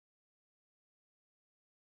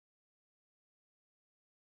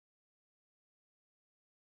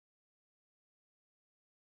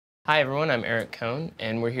Hi everyone, I'm Eric Kohn,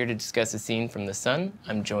 and we're here to discuss a scene from The Sun.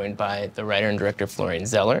 I'm joined by the writer and director Florian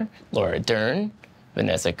Zeller, Laura Dern,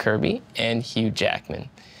 Vanessa Kirby, and Hugh Jackman.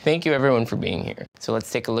 Thank you everyone for being here. So let's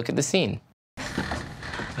take a look at the scene.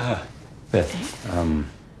 Beth,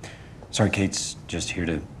 sorry, Kate's just here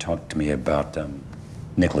to talk to me about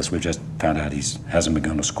Nicholas. We've just found out he hasn't been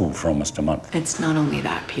going to school for almost a month. It's not only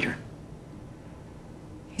that, Peter.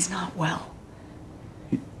 He's not well.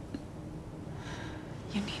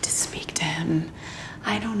 You need to speak to him.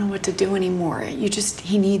 I don't know what to do anymore.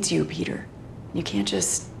 He needs you, Peter. You can't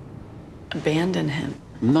just abandon him.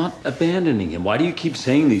 I'm not abandoning him. Why do you keep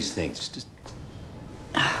saying these things? Just...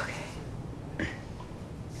 Okay.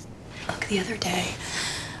 Look, the other day,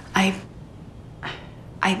 I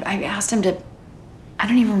asked him to, I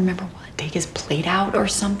don't even remember what, take his plate out or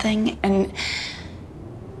something, and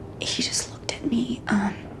he just looked at me,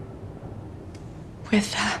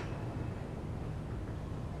 with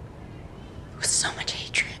so much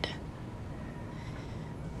hatred.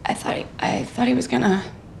 I thought he was gonna...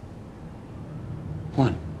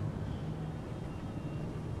 What?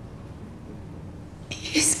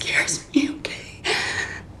 He scares me, okay?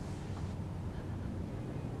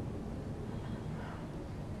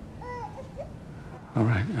 All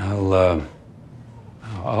right,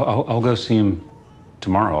 I'll go see him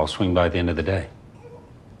tomorrow. I'll swing by at the end of the day.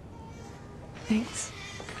 Thanks.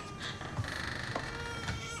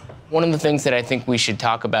 One of the things that I think we should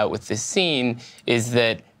talk about with this scene is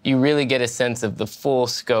that you really get a sense of the full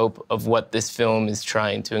scope of what this film is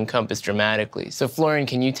trying to encompass dramatically. So Florian,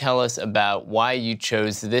 can you tell us about why you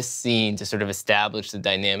chose this scene to sort of establish the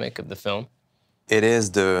dynamic of the film? It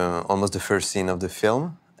is almost the first scene of the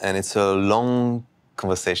film, and it's a long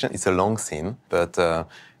conversation. It's a long scene, but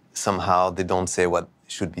somehow they don't say what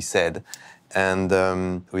should be said. And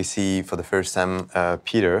we see for the first time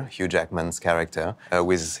Peter, Hugh Jackman's character,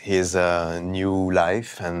 with his new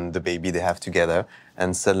life and the baby they have together,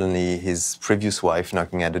 and suddenly his previous wife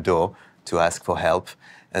knocking at the door to ask for help.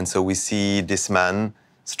 And so we see this man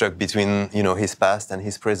stuck between, his past and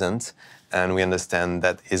his present, and we understand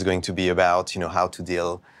that it's going to be about, how to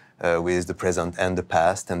deal with the present and the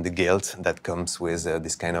past and the guilt that comes with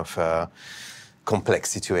this kind of complex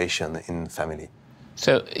situation in family.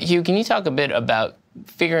 So, Hugh, can you talk a bit about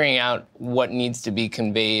figuring out what needs to be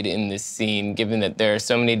conveyed in this scene, given that there are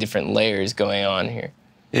so many different layers going on here?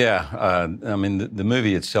 Yeah, I mean, the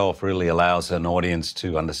movie itself really allows an audience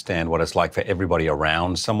to understand what it's like for everybody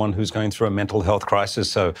around someone who's going through a mental health crisis.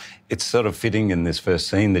 So it's sort of fitting in this first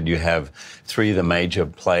scene that you have three of the major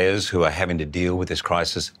players who are having to deal with this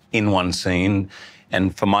crisis in one scene.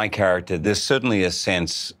 And for my character, there's certainly a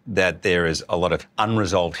sense that there is a lot of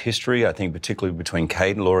unresolved history, I think particularly between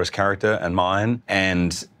Kate, Laura's character, and mine.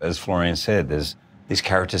 And as Florian said, these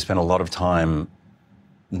characters spend a lot of time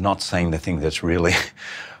not saying the thing that's really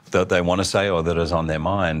that they want to say or that is on their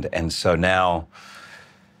mind. And so now,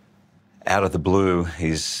 out of the blue,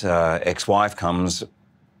 his ex-wife comes,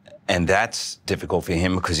 and that's difficult for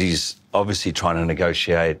him because he's obviously trying to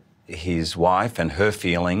negotiate his wife and her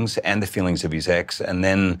feelings and the feelings of his ex, and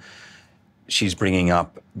then she's bringing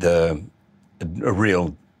up a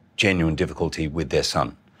real, genuine difficulty with their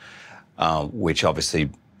son, which obviously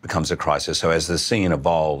becomes a crisis. So as the scene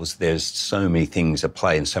evolves, there's so many things at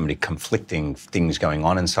play and so many conflicting things going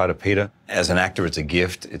on inside of Peter. As an actor, it's a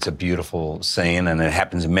gift. It's a beautiful scene, and it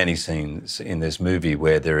happens in many scenes in this movie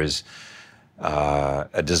where there is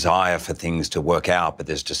a desire for things to work out, but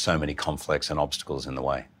there's just so many conflicts and obstacles in the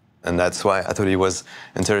way. And that's why I thought it was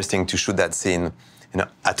interesting to shoot that scene,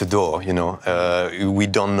 at the door. We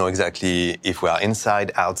don't know exactly if we are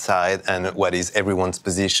inside, outside, and what is everyone's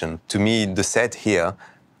position. To me, the set here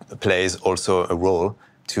plays also a role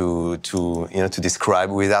to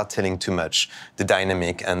describe, without telling too much, the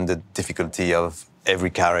dynamic and the difficulty of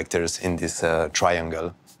every characters in this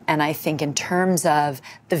triangle. And I think in terms of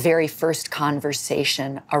the very first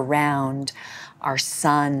conversation around our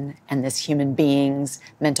son and this human being's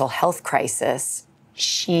mental health crisis,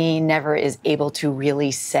 she never is able to really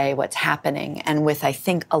say what's happening. And with, I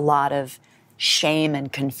think, a lot of shame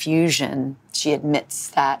and confusion, she admits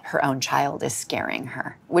that her own child is scaring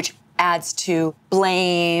her, which adds to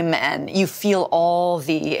blame, and you feel all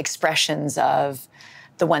the expressions of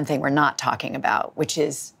the one thing we're not talking about, which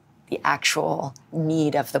is the actual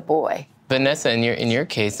need of the boy. Vanessa, in your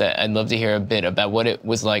case, I'd love to hear a bit about what it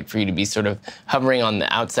was like for you to be sort of hovering on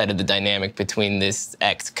the outside of the dynamic between this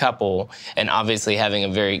ex-couple and obviously having a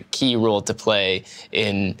very key role to play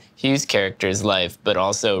in Hugh's character's life, but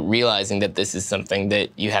also realizing that this is something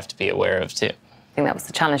that you have to be aware of too. I think that was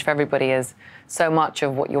the challenge for everybody, is so much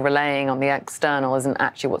of what you're relaying on the external isn't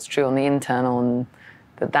actually what's true on the internal, and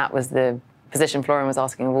But that was the position Florian was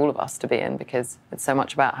asking of all of us to be in, because it's so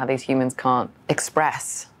much about how these humans can't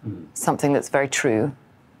express something that's very true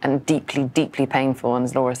and deeply, deeply painful, and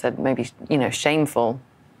as Laura said, maybe, you know, shameful.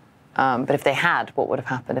 But if they had, what would have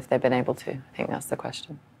happened if they'd been able to? I think that's the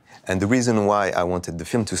question. And the reason why I wanted the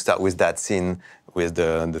film to start with that scene with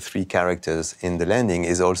the three characters in the landing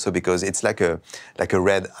is also because it's like a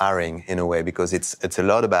red herring in a way, because it's a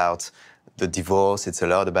lot about the divorce, it's a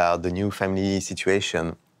lot about the new family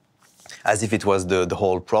situation, as if it was the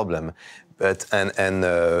whole problem. But and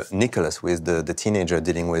Nicholas, with the teenager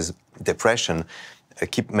dealing with depression,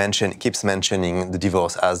 keeps mentioning the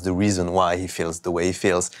divorce as the reason why he feels the way he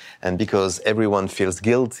feels. And because everyone feels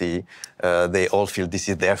guilty, they all feel this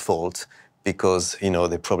is their fault because, you know,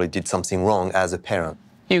 they probably did something wrong as a parent.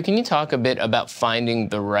 Hugh, can you talk a bit about finding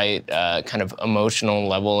the right kind of emotional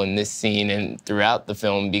level in this scene and throughout the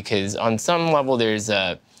film? Because on some level, there's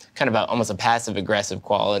a kind of almost a passive-aggressive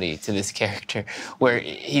quality to this character, where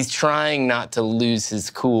he's trying not to lose his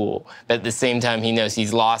cool, but at the same time, he knows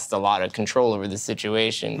he's lost a lot of control over the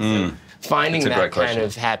situation. So finding that kind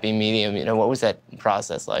of happy medium, you know, what was that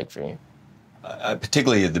process like for you?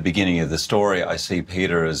 Particularly at the beginning of the story, I see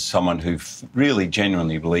Peter as someone who really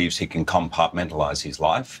genuinely believes he can compartmentalise his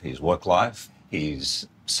life, his work life, his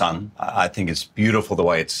son. I think it's beautiful the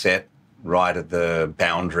way it's set, right at the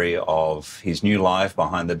boundary of his new life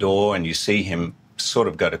behind the door, and you see him sort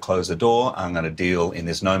of go to close the door. I'm going to deal in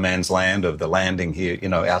this no man's land of the landing here, you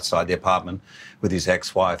know, outside the apartment with his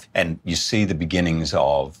ex-wife. And you see the beginnings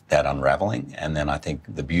of that unravelling. And then I think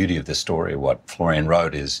the beauty of the story, what Florian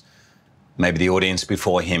wrote, is maybe the audience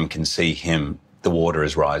before him can see him, the water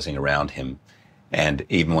is rising around him. And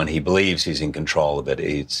even when he believes he's in control of it,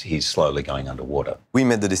 he's slowly going underwater. We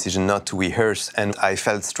made the decision not to rehearse, and I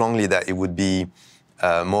felt strongly that it would be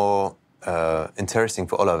more interesting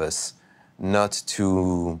for all of us not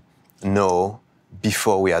to know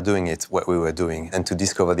before we are doing it what we were doing, and to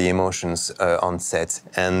discover the emotions on set.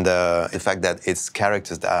 And the fact that it's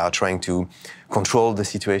characters that are trying to control the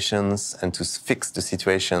situations and to fix the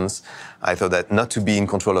situations, I thought that not to be in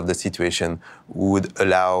control of the situation would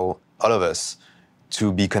allow all of us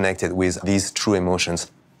to be connected with these true emotions.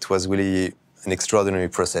 It was really an extraordinary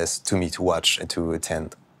process to me to watch and to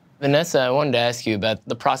attend. Vanessa, I wanted to ask you about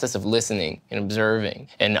the process of listening and observing.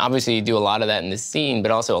 And obviously you do a lot of that in this scene, but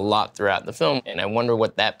also a lot throughout the film. And I wonder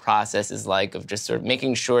what that process is like of just sort of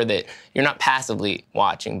making sure that you're not passively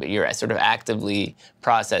watching, but you're sort of actively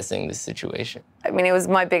processing the situation. I mean, it was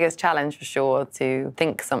my biggest challenge for sure, to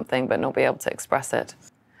think something but not be able to express it.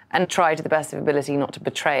 And try to the best of ability not to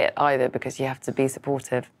betray it either, because you have to be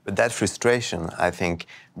supportive. But that frustration, I think,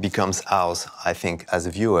 becomes ours, I think, as a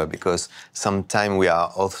viewer, because sometimes we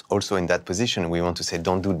are also in that position. We want to say,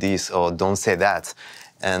 don't do this or don't say that.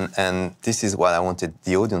 And this is what I wanted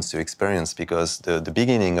the audience to experience, because the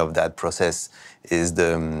beginning of that process is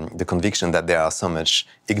the conviction that there are so much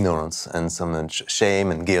ignorance and so much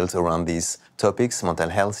shame and guilt around these topics, mental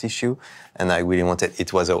health issue. And I really wanted,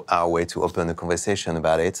 it was our way to open a conversation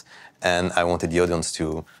about it. And I wanted the audience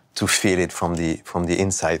to feel it from the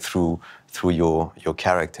inside through your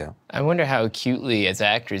character. I wonder how acutely, as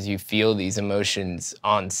actors, you feel these emotions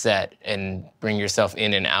on set and bring yourself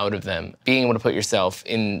in and out of them. Being able to put yourself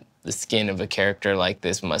in the skin of a character like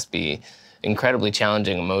this must be incredibly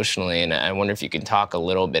challenging emotionally, and I wonder if you can talk a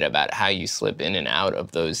little bit about how you slip in and out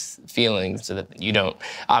of those feelings so that you don't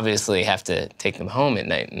obviously have to take them home at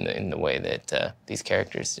night in the way that these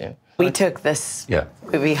characters do. We took this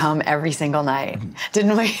movie home every single night,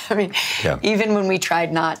 didn't we? I mean, even when we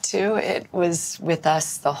tried not to, it was with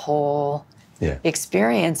us the whole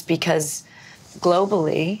experience, because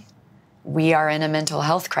globally, we are in a mental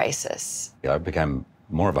health crisis. I became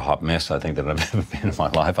more of a hot mess, I think, than I've ever been in my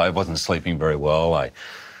life. I wasn't sleeping very well.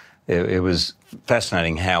 It was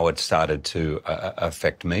fascinating how it started to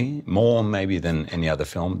affect me, more maybe than any other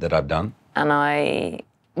film that I've done. And I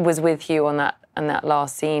was with Hugh on that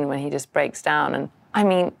last scene when he just breaks down. And I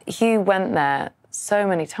mean, Hugh went there so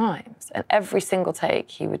many times, and every single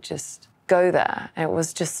take he would just go there. And it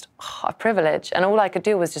was just a privilege. And all I could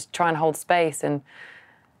do was just try and hold space and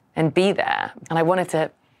be there. And I wanted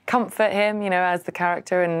to comfort him, you know, as the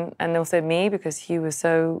character, and also me, because Hugh was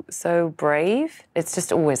so brave. It's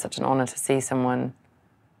just always such an honor to see someone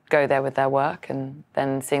go there with their work, and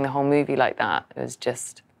then seeing the whole movie like that,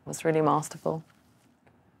 it was really masterful.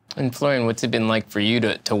 And Florian, what's it been like for you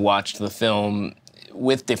to watch the film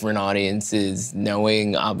with different audiences,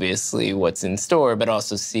 knowing obviously what's in store, but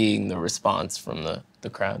also seeing the response from the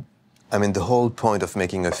crowd? I mean, the whole point of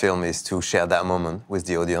making a film is to share that moment with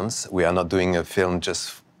the audience. We are not doing a film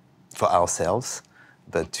just for ourselves,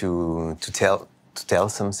 but to tell tell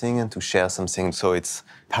something and to share something. So it's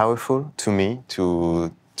powerful to me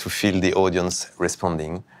to feel the audience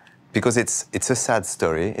responding, because it's a sad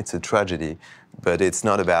story, it's a tragedy, but it's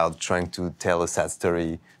not about trying to tell a sad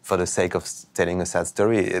story for the sake of telling a sad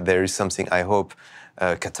story. There is something, I hope,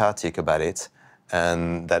 cathartic about it,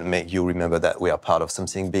 and that make you remember that we are part of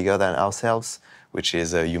something bigger than ourselves, which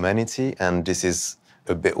is humanity. And this is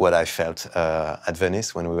a bit what I felt at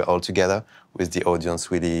Venice when we were all together, with the audience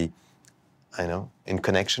really, I know, in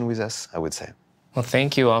connection with us, I would say. Well,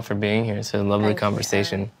 thank you all for being here. It's a lovely Thank you,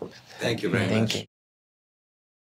 conversation. Thank you very much. Thank you.